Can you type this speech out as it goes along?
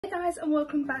guys, and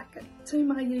welcome back to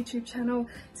my YouTube channel.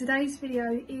 Today's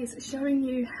video is showing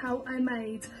you how I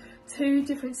made two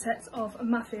different sets of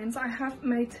muffins. I have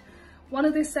made one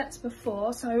of these sets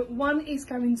before, so one is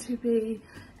going to be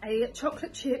a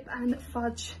chocolate chip and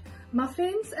fudge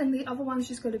muffins, and the other one's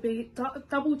just going to be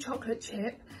double chocolate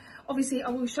chip. Obviously I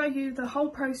will show you the whole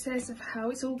process of how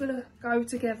it's all going to go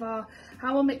together,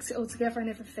 how I'll mix it all together and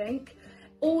everything.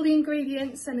 All the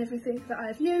ingredients and everything that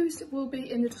I've used will be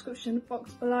in the description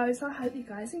box below, so I hope you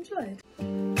guys enjoyed.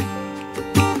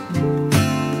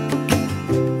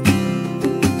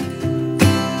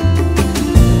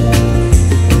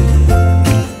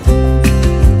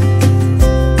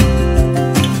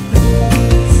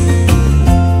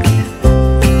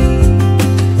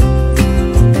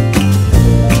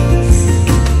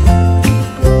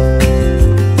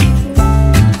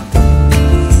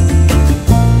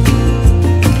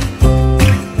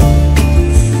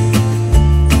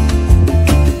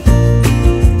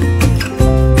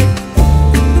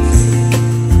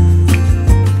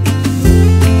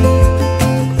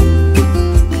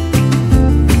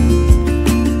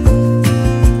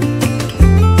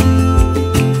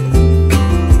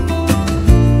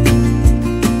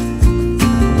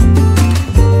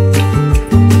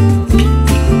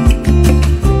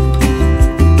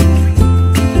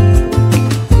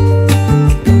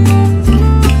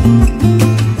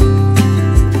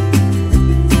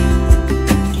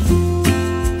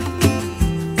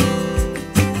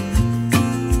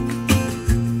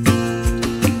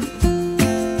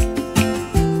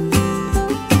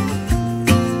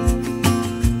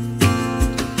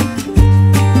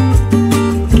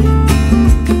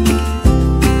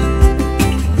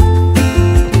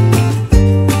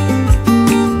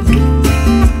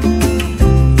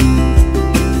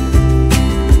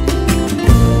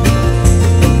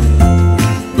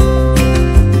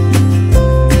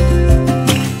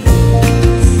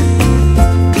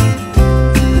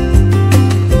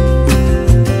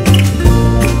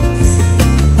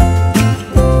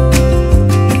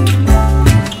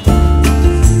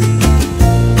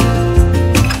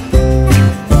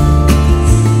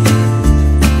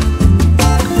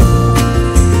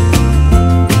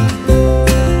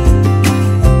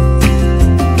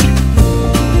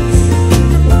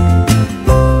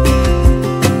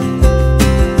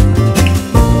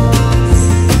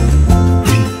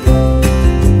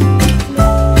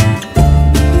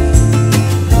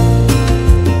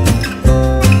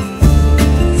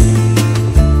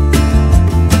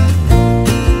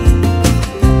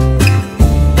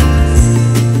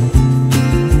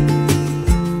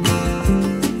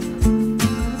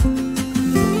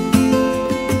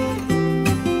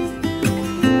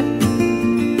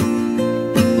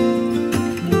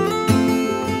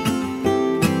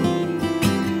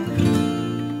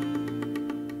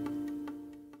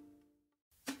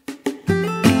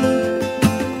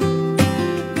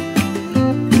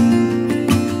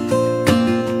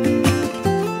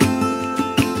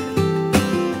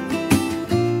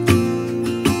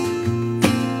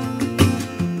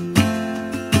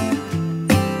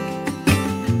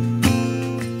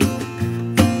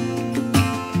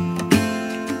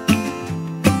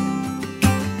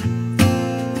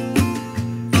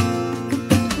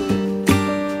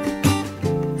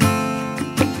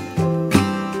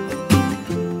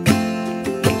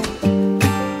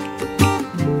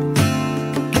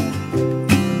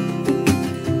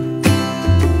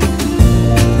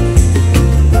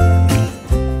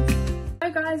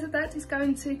 That is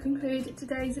going to conclude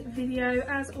today's video.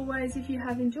 As always, if you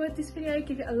have enjoyed this video,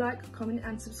 give it a like, comment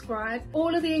and subscribe.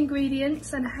 All of the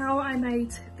ingredients and how I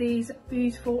made these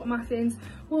beautiful muffins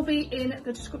will be in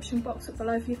the description box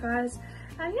below for you guys.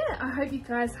 And yeah, I hope you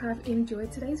guys have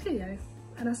enjoyed today's video,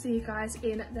 and I'll see you guys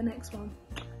in the next one.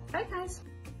 Bye guys.